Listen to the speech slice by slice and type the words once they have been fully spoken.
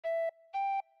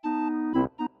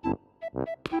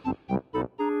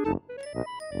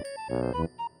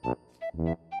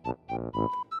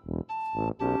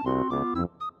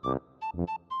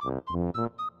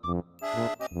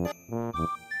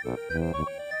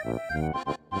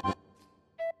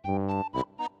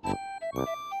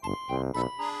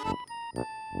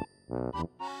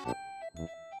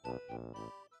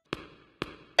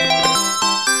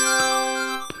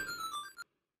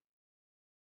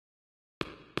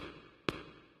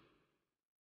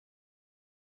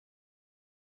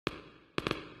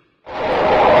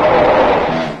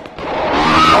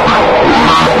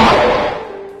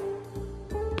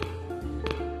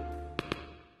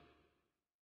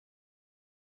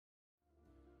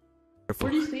Where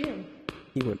do you see him?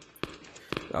 He went.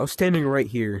 I was standing right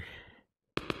here,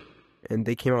 and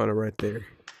they came out right there.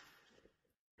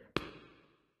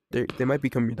 They might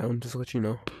be coming down. Just to let you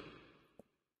know.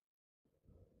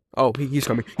 Oh, he's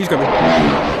coming. He's coming.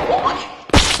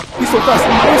 He's so fast.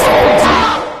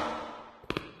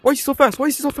 Why is he so fast? Why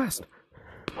is he so fast?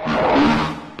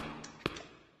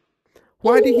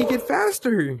 Why did he get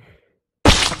faster?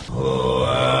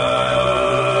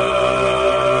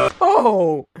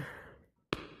 Oh.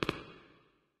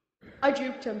 I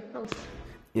juked him.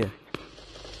 Yeah.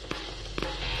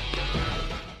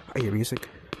 I hear music.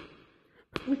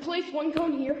 We placed one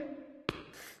cone here.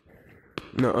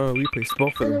 No, we placed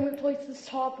both of And them. then we placed this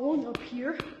top one up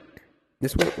here.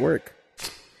 This won't work.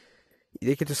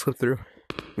 They could just slip through.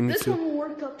 This one will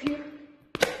work up here.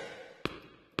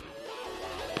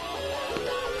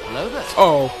 Hello there.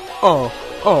 Oh.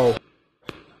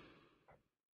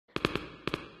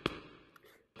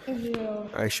 Yeah.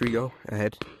 Alright, should we go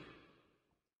ahead?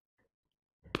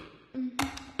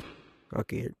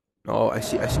 Okay. Oh, I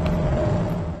see.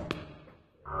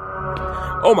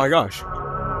 Oh my gosh.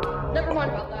 Never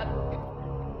mind about that.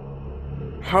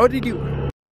 How did you...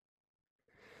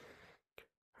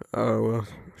 Oh, well,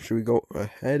 should we go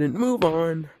ahead and move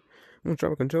on? I'm gonna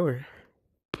drop a controller.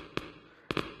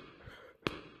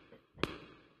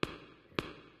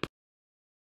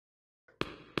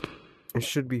 It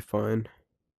should be fine.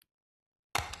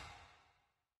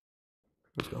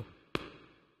 Let's go.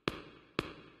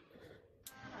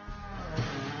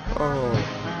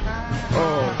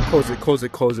 Oh, close it.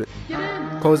 Get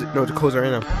in. Close it. No, just close it right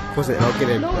now. Close it and I'll get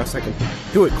in a second.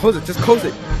 Do it. Close it. Just close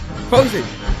it. Close it.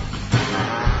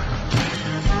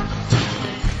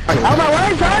 Out of my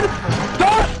way, son!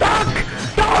 Door stuck!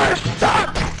 Door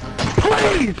stuck!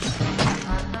 Please!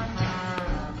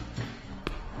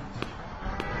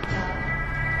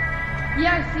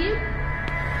 Yeah, I see it.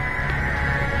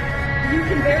 You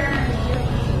can barely even hear it.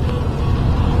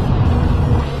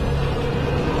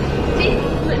 See?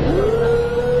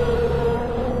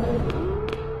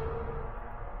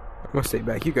 I'm gonna stay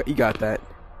back. You got that.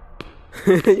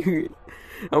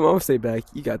 I'm gonna stay back.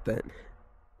 You got that.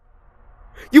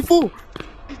 You fool!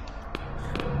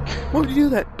 Why would you do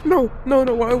that? No.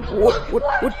 Why?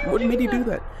 What made you do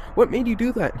that? What made you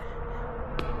do that?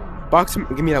 Box him.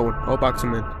 Give me that one. I'll box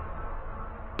him in.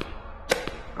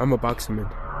 I'm gonna box him in.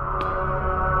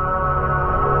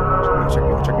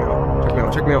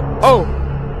 Check me out. Oh!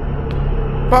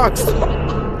 Boxed!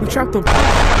 We trapped him.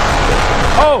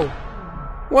 Oh!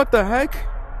 What the heck?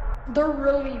 They're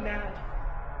really mad.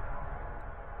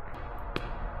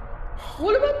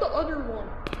 What about the other one?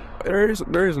 There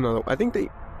is another. I think they...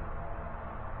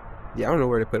 Yeah, I don't know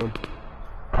where to put him.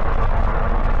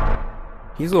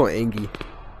 He's a little angry.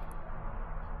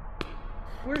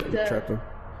 We're We dead. trapped him.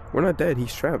 We're not dead.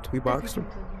 He's trapped. We boxed him.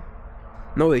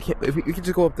 No, they can't. If we can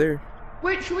just go up there.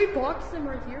 Wait, should we box them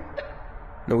right here?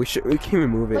 No, we should. We can't even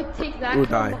move it. Like take that We'll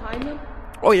cone die. behind them?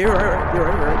 Oh, yeah, you're right. You're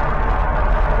right.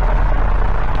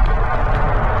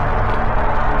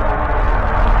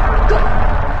 Go!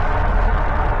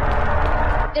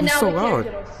 And He's now so they loud. can't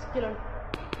get us. Get him.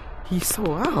 He's so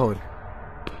loud.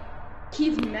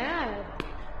 He's mad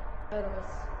at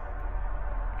us.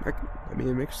 I mean,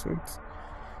 it makes sense.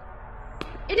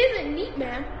 It isn't neat,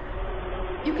 man.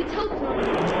 You can tell it's not neat.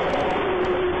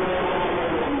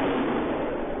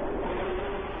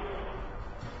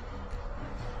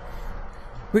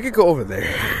 We could go over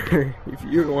there if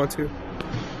you want to.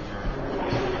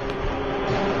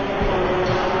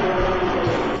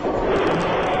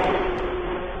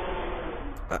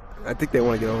 I think they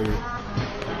want to get over here.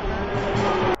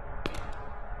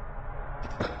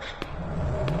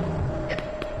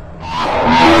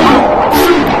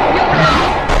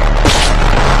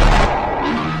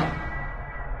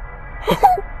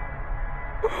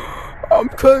 I'm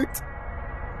cooked.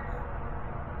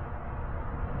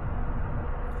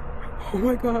 Oh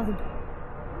my god.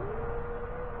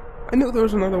 I knew there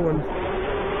was another one.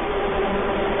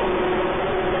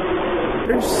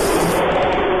 There's 6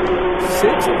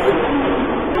 of them.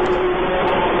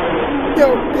 Yo,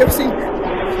 PFC,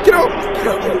 get out! Get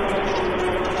out!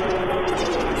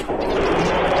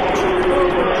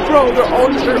 Bro,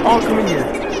 they're all coming here.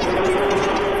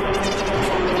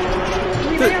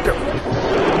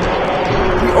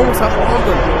 We almost have all of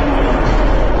them.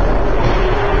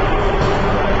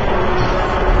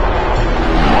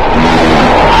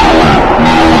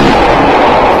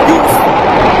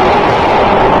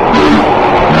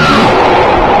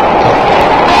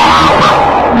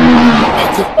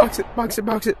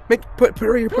 Box it. Put it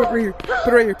right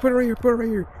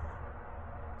here.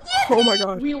 Oh my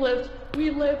god. We lived.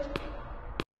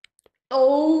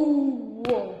 Oh.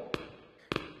 Whoa.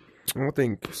 I don't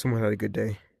think someone had a good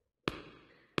day.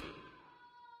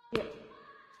 Yeah.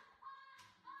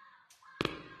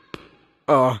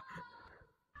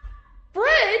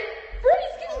 Freddy's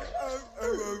getting close.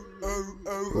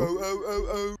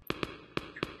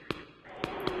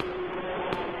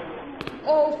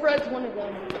 Oh, Fred's one of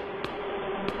them.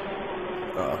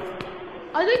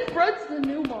 I think Fred's the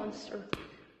new monster.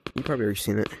 You probably already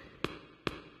seen it.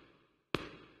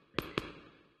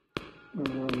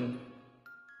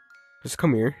 Just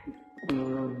come here.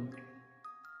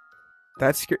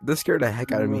 This scared the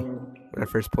heck out of me when I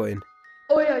first played.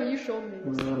 Oh yeah, you showed me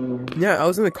this. Yeah, I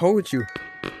was in the car with you.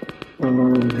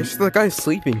 It's just the guy's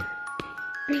sleeping.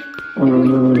 We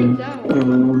freaked out.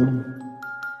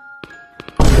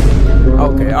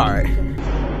 Okay, alright.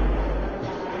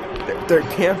 They're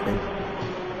camping.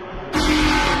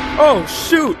 Oh,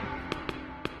 shoot!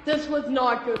 This was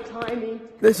not good timing.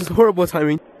 This is horrible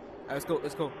timing. Alright,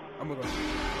 let's go. I'm gonna go.